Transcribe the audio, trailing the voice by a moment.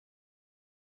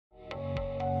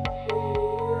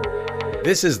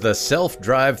This is the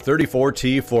self-drive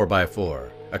 34T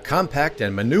 4x4, a compact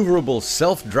and maneuverable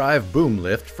self-drive boom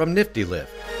lift from Niftylift.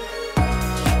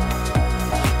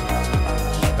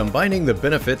 Combining the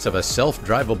benefits of a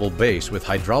self-drivable base with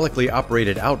hydraulically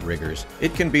operated outriggers,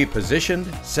 it can be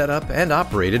positioned, set up, and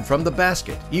operated from the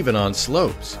basket, even on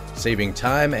slopes, saving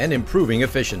time and improving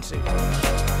efficiency.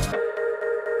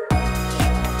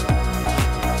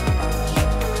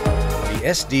 The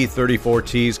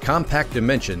SD34T's compact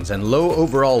dimensions and low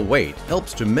overall weight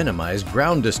helps to minimize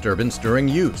ground disturbance during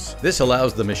use. This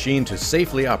allows the machine to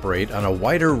safely operate on a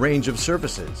wider range of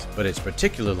surfaces, but it's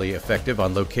particularly effective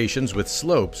on locations with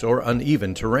slopes or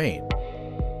uneven terrain.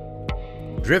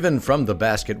 Driven from the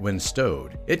basket when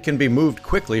stowed, it can be moved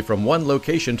quickly from one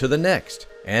location to the next,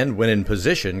 and when in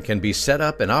position can be set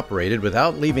up and operated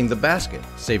without leaving the basket,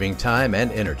 saving time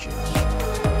and energy.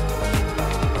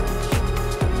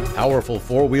 Powerful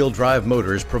four-wheel drive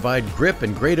motors provide grip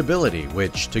and gradeability,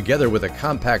 which, together with a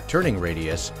compact turning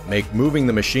radius, make moving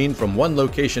the machine from one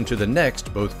location to the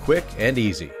next both quick and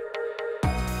easy.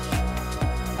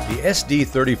 The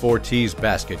SD34T's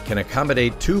basket can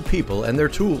accommodate 2 people and their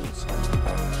tools.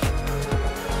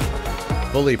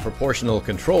 Fully proportional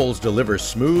controls deliver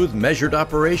smooth, measured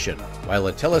operation, while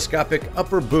a telescopic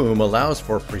upper boom allows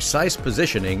for precise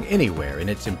positioning anywhere in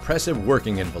its impressive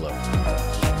working envelope.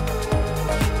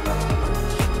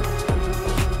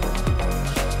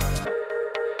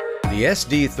 The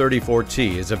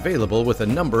SD34T is available with a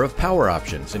number of power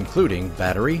options, including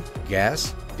battery,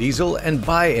 gas, diesel, and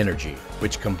bi-energy,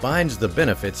 which combines the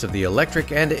benefits of the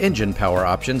electric and engine power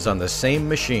options on the same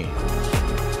machine.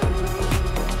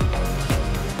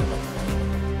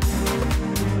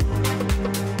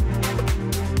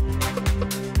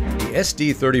 The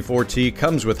SD34T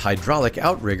comes with hydraulic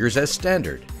outriggers as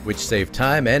standard, which save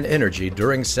time and energy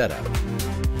during setup.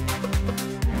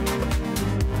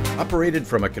 Operated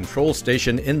from a control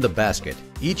station in the basket,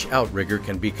 each outrigger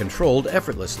can be controlled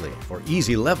effortlessly for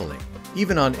easy leveling,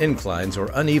 even on inclines or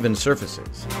uneven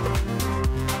surfaces.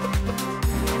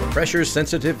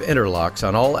 Pressure-sensitive interlocks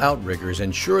on all outriggers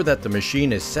ensure that the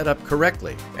machine is set up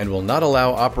correctly and will not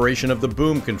allow operation of the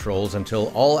boom controls until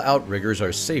all outriggers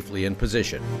are safely in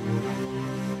position.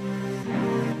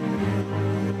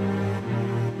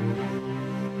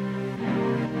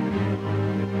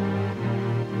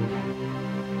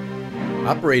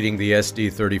 Operating the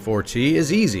SD34T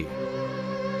is easy.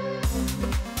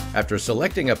 After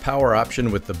selecting a power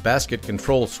option with the basket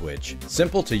control switch,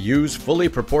 simple-to-use, fully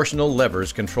proportional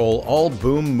levers control all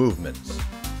boom movements.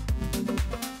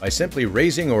 By simply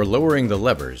raising or lowering the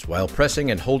levers while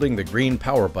pressing and holding the green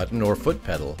power button or foot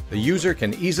pedal, the user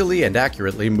can easily and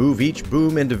accurately move each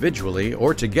boom individually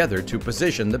or together to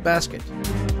position the basket.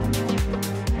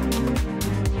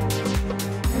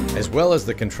 As well as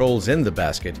the controls in the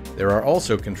basket, there are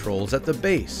also controls at the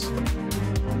base.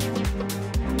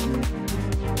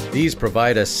 These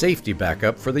provide a safety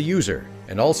backup for the user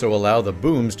and also allow the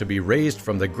booms to be raised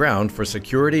from the ground for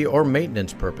security or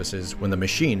maintenance purposes when the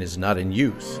machine is not in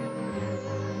use.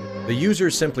 The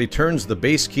user simply turns the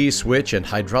base key switch and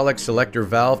hydraulic selector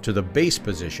valve to the base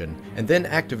position and then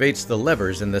activates the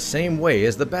levers in the same way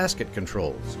as the basket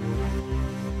controls.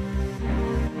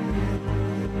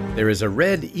 There is a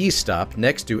red E-stop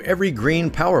next to every green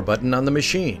power button on the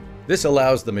machine. This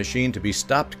allows the machine to be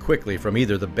stopped quickly from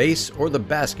either the base or the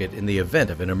basket in the event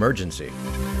of an emergency.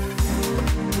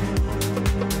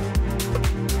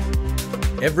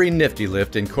 Every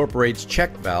Niftylift incorporates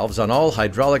check valves on all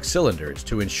hydraulic cylinders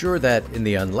to ensure that, in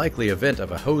the unlikely event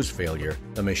of a hose failure,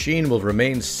 the machine will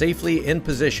remain safely in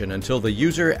position until the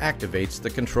user activates the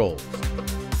controls.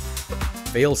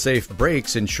 Fail-safe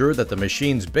brakes ensure that the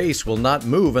machine's base will not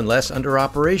move unless under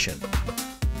operation.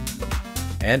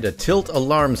 And a tilt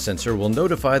alarm sensor will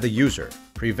notify the user,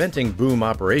 preventing boom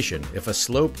operation if a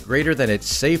slope greater than its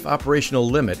safe operational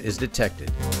limit is detected.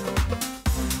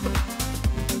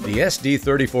 The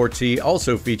SD34T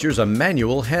also features a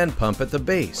manual hand pump at the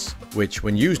base, which,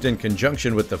 when used in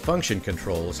conjunction with the function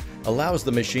controls, allows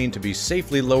the machine to be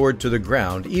safely lowered to the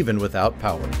ground even without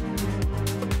power.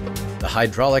 The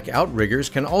hydraulic outriggers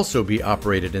can also be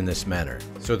operated in this manner,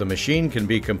 so the machine can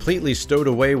be completely stowed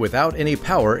away without any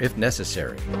power if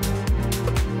necessary.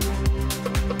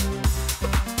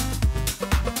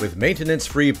 With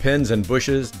maintenance-free pins and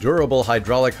bushes, durable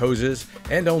hydraulic hoses,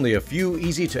 and only a few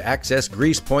easy-to-access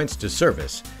grease points to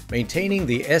service, maintaining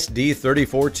the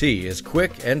SD34T is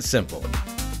quick and simple.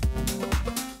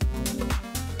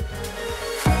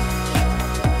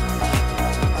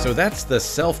 So that's the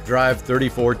self-drive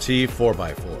 34T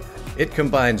 4x4. It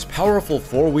combines powerful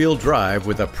four-wheel drive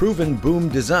with a proven boom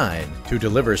design to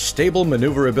deliver stable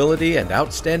maneuverability and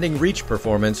outstanding reach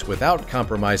performance without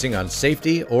compromising on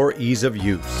safety or ease of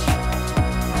use.